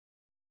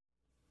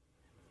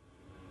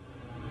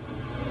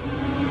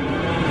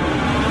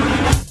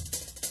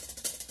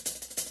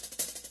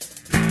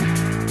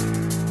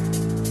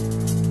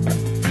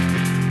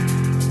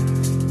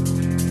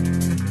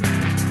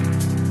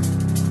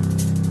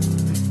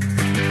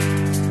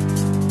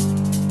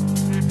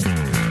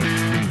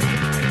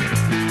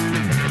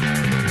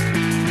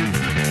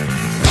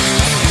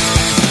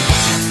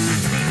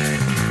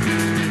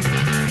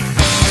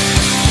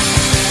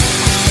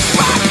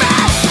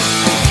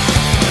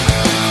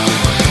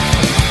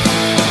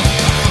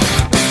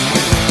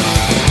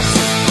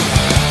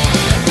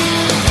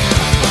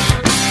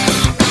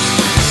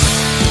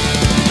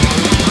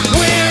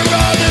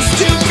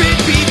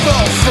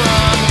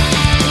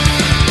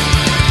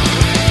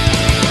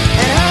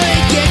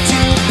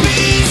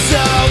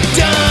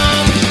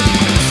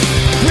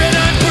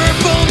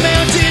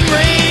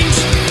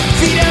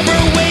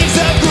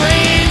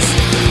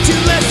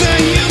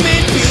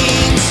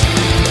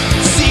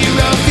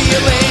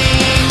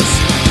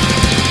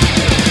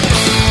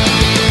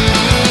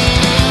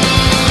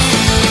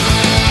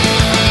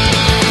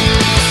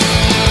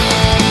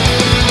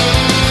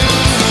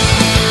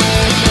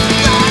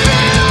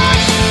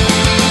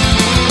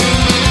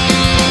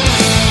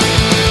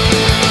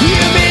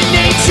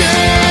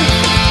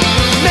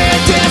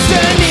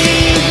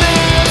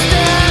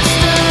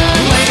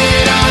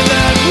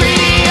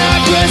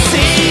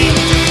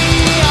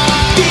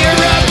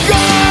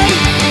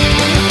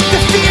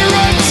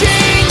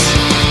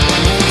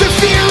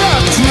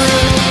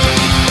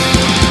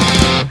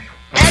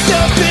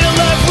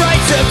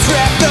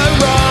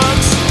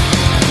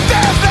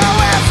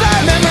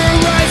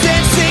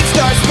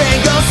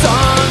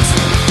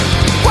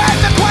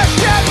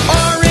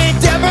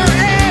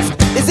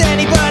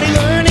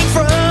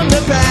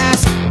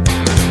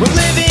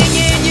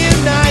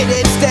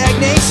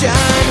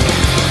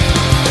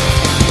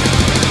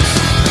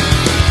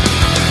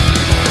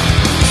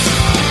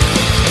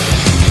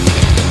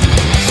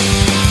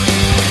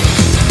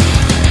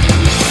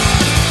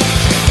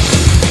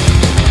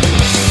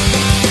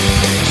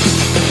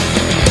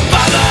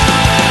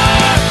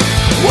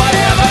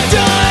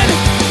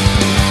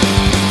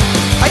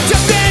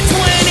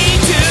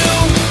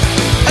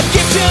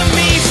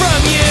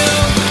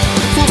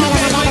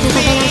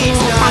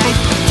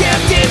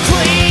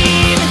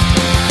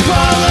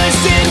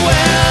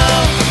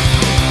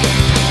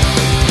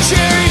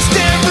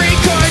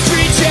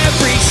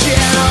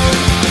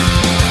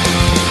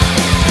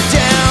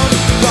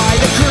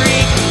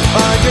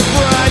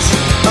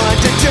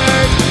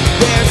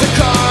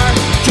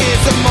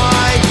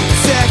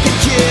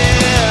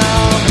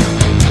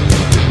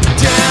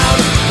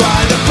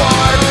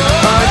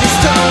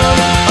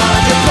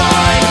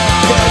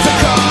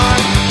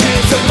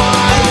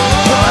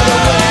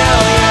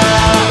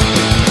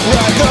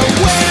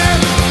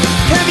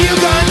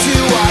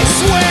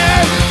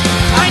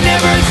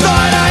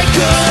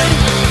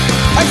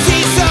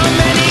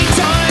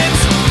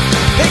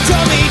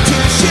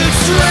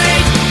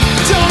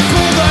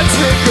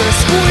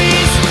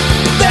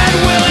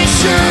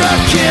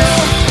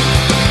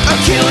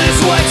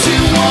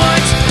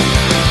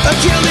A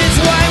kill is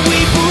why we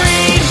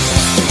breed.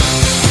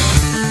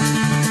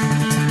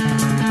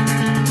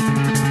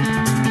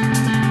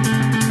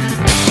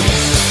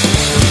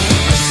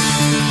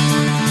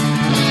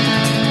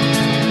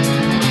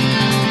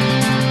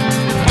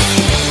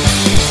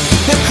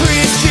 The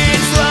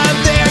Christians love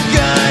their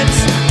guns.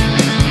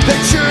 The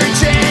church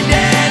and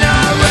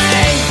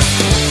NRA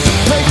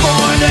pray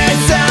for their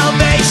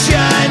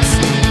salvations.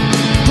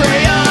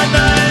 Pray on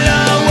the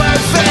lower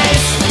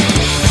face.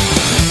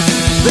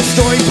 The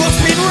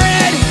storybook's been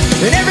read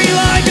and every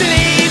line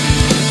believed.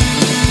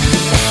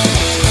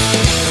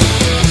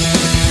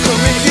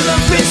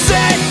 Curriculum's been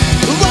set.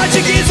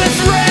 Logic is a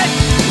threat.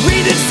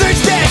 Read and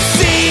search that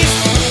sees.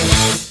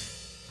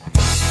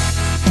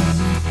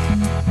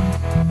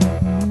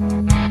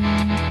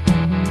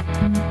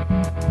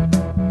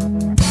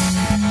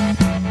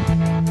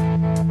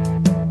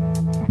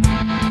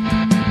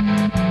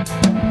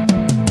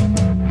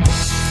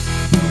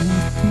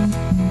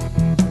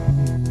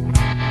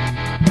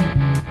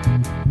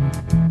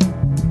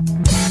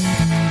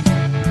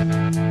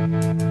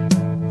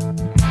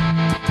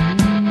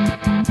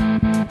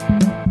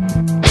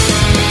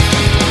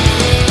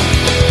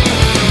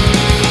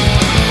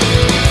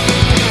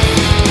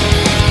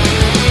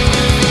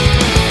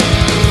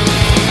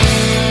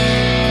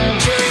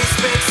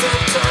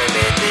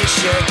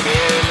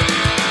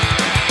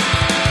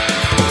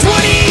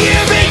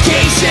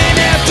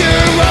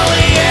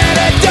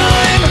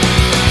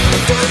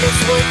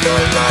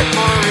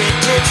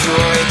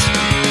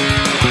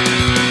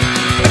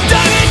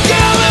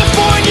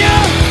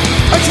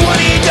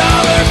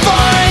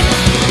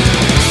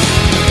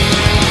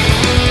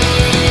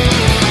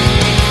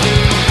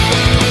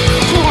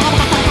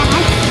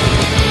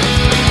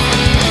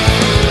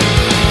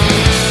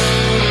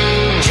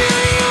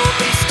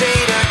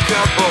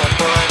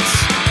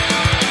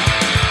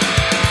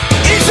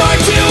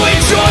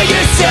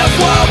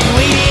 While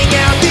bleeding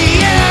out the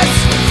ass.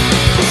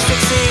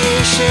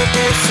 Asphyxiation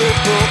is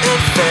simple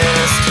and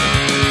fast.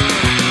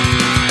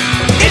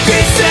 It's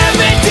been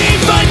 17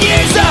 fun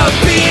years of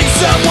being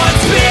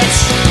someone's bitch.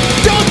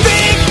 Don't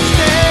think.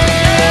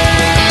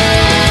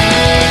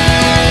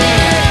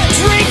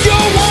 Drink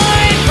your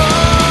wine.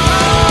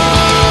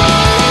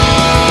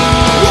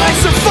 Watch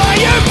the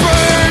fire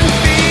burn.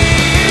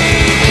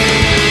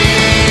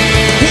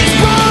 His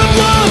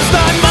problems,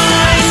 not mine.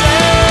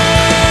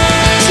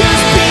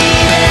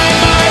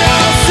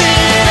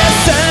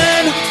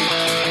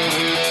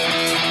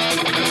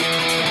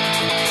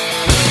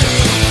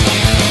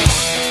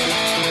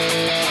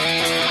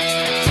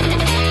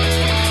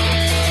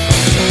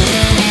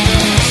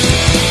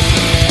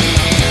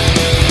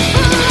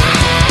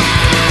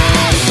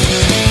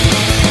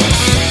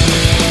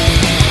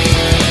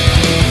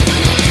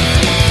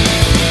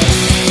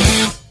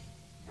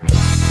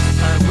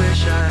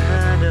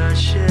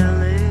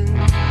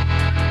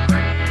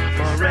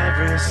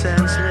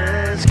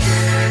 Senseless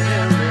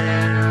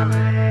killing.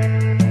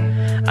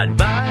 I'd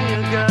buy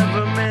a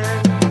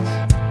government.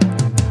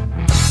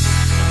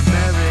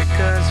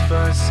 America's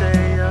for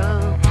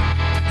sale,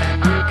 and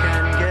you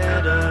can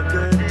get a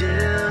good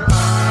deal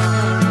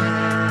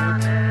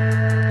on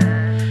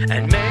it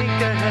and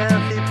make a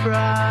healthy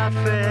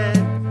profit.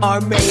 Or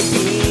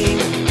maybe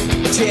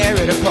tear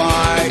it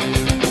apart.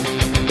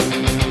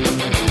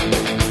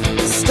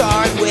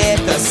 Start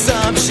with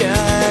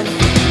assumption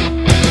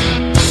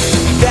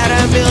that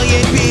a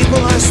million people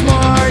are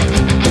smart,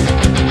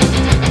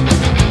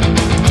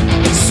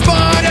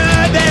 smarter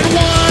than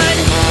one.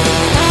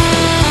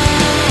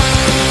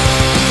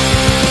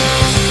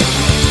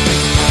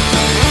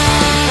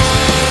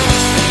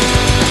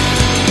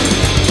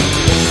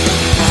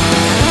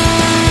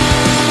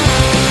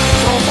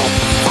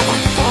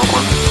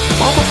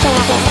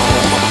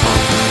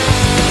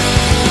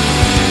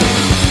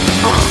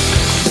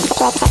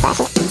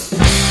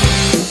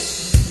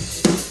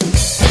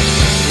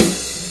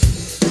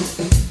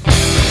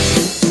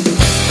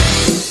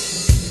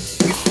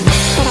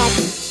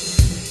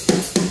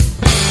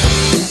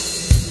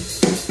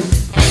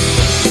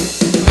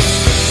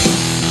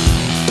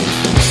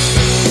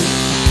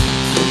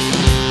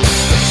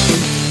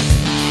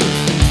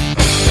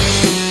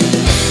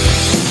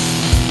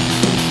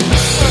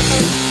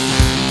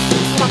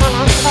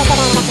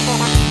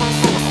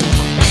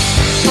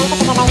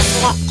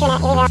 Tune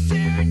out,